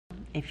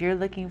if you're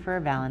looking for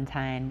a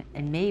Valentine,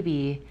 and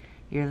maybe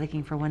you're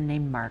looking for one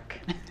named Mark,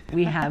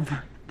 we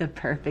have the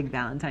perfect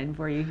Valentine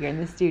for you here in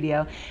the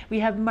studio.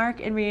 We have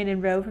Mark and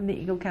Rhiannon Rowe from the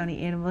Eagle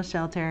County Animal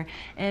Shelter.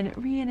 And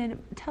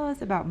Rhiannon, tell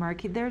us about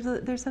Mark. There's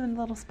something a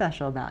little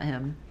special about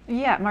him.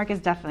 Yeah, Mark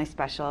is definitely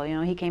special. You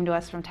know, he came to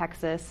us from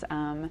Texas.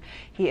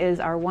 He is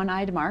our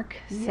one-eyed Mark,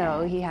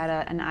 so he had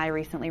an eye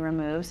recently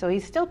removed. So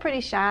he's still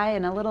pretty shy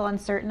and a little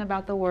uncertain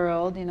about the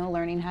world. You know,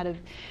 learning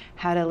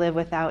how to live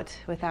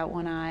without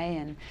one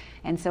eye,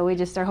 and so we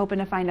just are hoping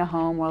to find a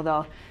home where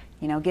they'll,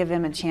 you know, give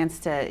him a chance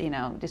to, you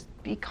know, just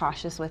be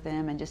cautious with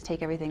him and just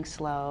take everything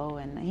slow.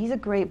 And he's a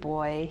great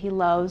boy. He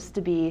loves to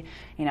be,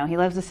 you know, he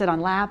loves to sit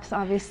on laps,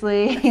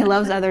 obviously. He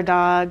loves other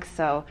dogs.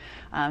 So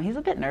he's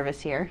a bit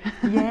nervous here.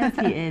 Yes,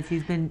 he is.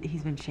 He's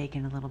been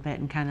shaking a little bit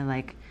and kind of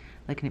like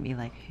looking at me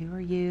like, who are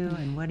you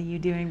and what are you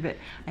doing? But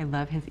I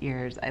love his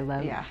ears. I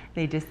love,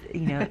 they just,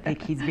 you know,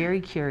 like he's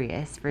very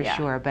curious for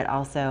sure, but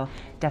also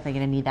definitely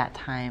going to need that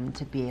time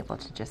to be able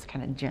to just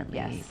kind of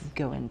gently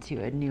go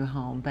into a new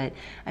home. But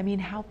I mean,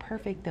 how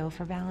perfect though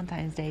for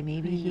Valentine's Day.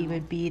 Maybe he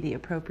would be the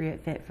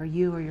appropriate fit for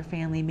you or your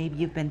family. Maybe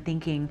you've been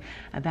thinking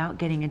about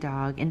getting a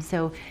dog. And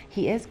so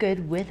he is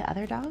good with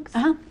other dogs?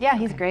 Yeah,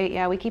 he's great.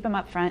 Yeah, we keep him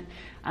up front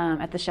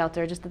at the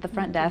shelter, just at the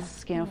front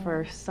desk, you know,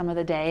 for some of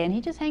the day. And he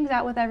just hangs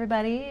out with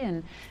everybody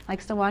and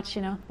likes to watch,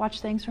 you know,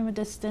 watch things from a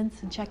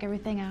distance and check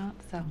everything out.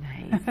 So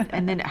nice.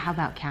 And then how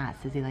about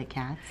cats? Does he like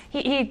cats?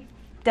 He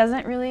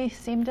doesn't really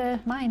seem to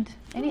mind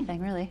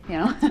anything, really, you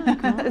know.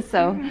 Cool.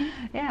 So,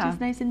 yeah.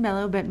 Just nice and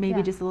mellow, but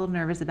maybe just a little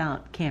nervous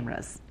about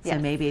cameras. So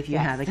maybe if you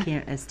have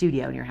a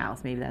studio in your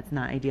house, maybe that's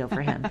not ideal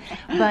for him.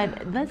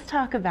 But let's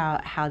talk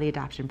about how the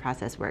adoption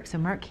process works. So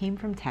Mark came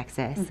from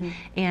Texas,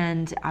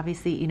 and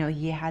obviously, you know,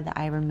 he had the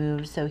eye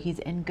removed, so he's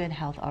in good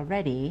health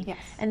already. Yes.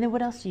 And then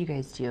what else do you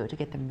guys do to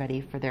get them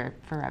ready for their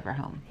forever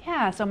home?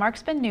 Yeah, so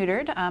Mark's been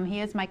neutered. He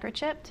is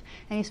microchipped,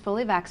 and he's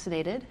fully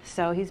vaccinated,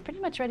 so he's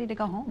pretty much ready to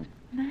go home.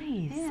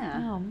 Nice.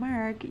 Yeah. Oh,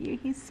 Mark,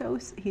 he's so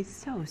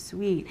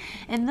sweet.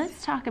 And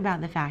let's talk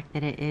about the fact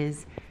that it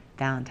is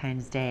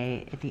Valentine's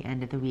Day at the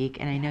end of the week,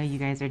 and I know you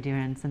guys are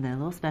doing something a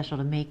little special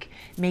to make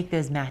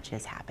those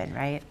matches happen,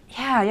 right?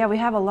 Yeah, we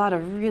have a lot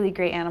of really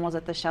great animals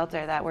at the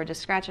shelter that we're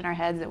just scratching our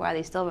heads at why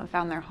they still haven't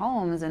found their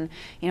homes, and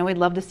you know, we'd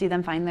love to see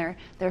them find their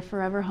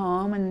forever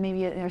home and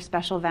maybe their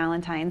special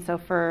Valentine. So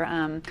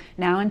for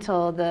now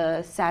until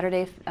the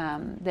Saturday,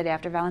 the day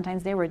after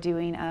Valentine's Day, we're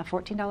doing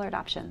 $14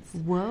 adoptions.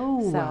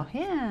 Whoa. So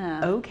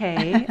yeah.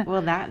 Okay.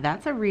 Well,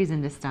 that's a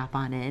reason to stop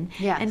on in.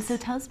 Yes. And so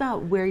tell us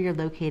about where you're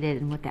located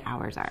and what the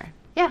hours are.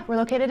 Yeah, we're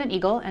located in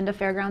Eagle, end of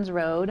Fairgrounds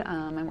Road,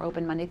 and we're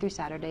open Monday through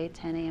Saturday,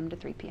 10 a.m. to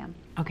 3 p.m.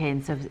 Okay,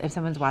 and so if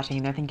someone's watching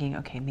and they're thinking,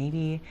 okay,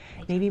 maybe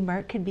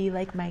Mark could be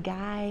like my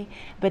guy,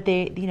 but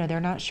they're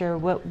not sure,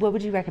 what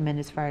would you recommend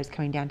as far as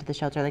coming down to the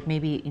shelter? Like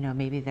maybe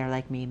they're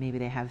like me, maybe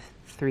they have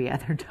 3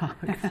 other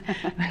dogs.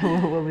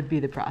 What would be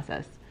the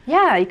process?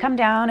 Yeah, you come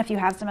down. If you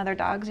have some other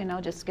dogs, you know,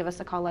 just give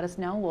us a call, let us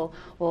know.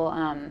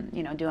 We'll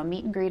you know, do a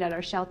meet and greet at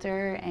our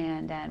shelter,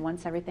 and then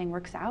once everything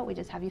works out, we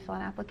just have you fill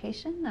an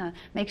application.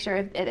 Make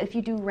sure if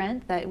you do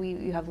rent that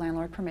you have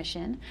landlord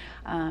permission,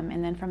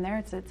 and then from there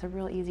it's a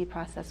real easy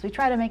process. We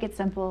try to make it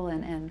simple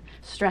and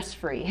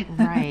stress-free.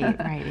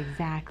 Right,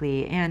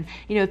 exactly. And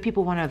you know, if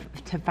people want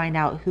to find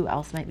out who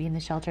else might be in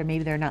the shelter,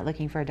 maybe they're not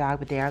looking for a dog,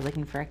 but they are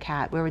looking for a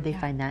cat, where would they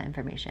find that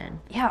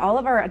information? Yeah, all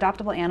of our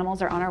adoptable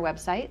animals are on our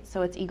website,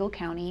 so it's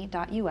eaglecounty.us/animal.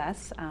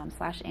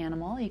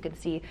 You could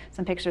see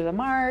some pictures of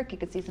Mark, you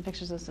could see some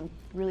pictures of some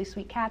really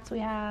sweet cats we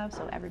have,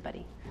 so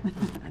everybody.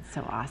 That's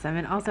so awesome.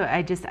 And also,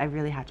 I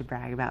really have to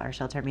brag about our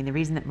shelter. I mean, the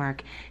reason that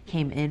Mark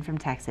came in from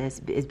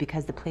Texas is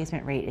because the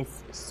placement rate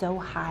is so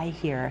high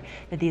here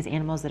that these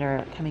animals that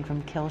are coming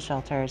from kill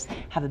shelters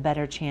have a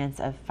better chance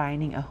of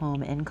finding a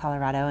home in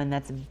Colorado, and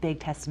that's a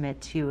big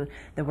testament to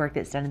the work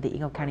that's done at the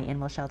Eagle County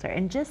Animal Shelter.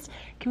 And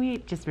can we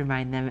just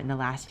remind them in the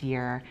last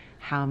year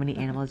how many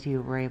animals you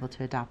were able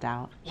to adopt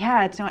out?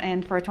 Yeah,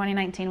 and for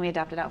 2019 we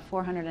adopted out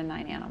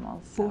 409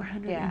 animals. So,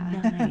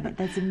 409.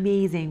 That's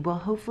amazing. Well,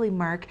 hopefully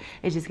Mark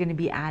is just going to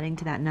be adding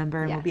to that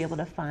number, and we'll be able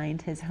to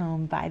find his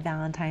home by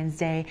Valentine's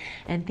Day.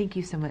 And thank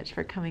you so much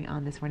for coming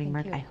on this morning,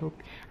 Mark. I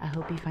hope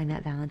you find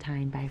that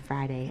Valentine by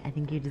Friday. I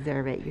think you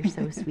deserve it. You're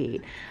so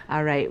sweet.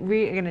 All right,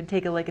 we're going to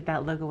take a look at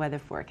that local weather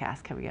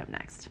forecast coming up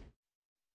next.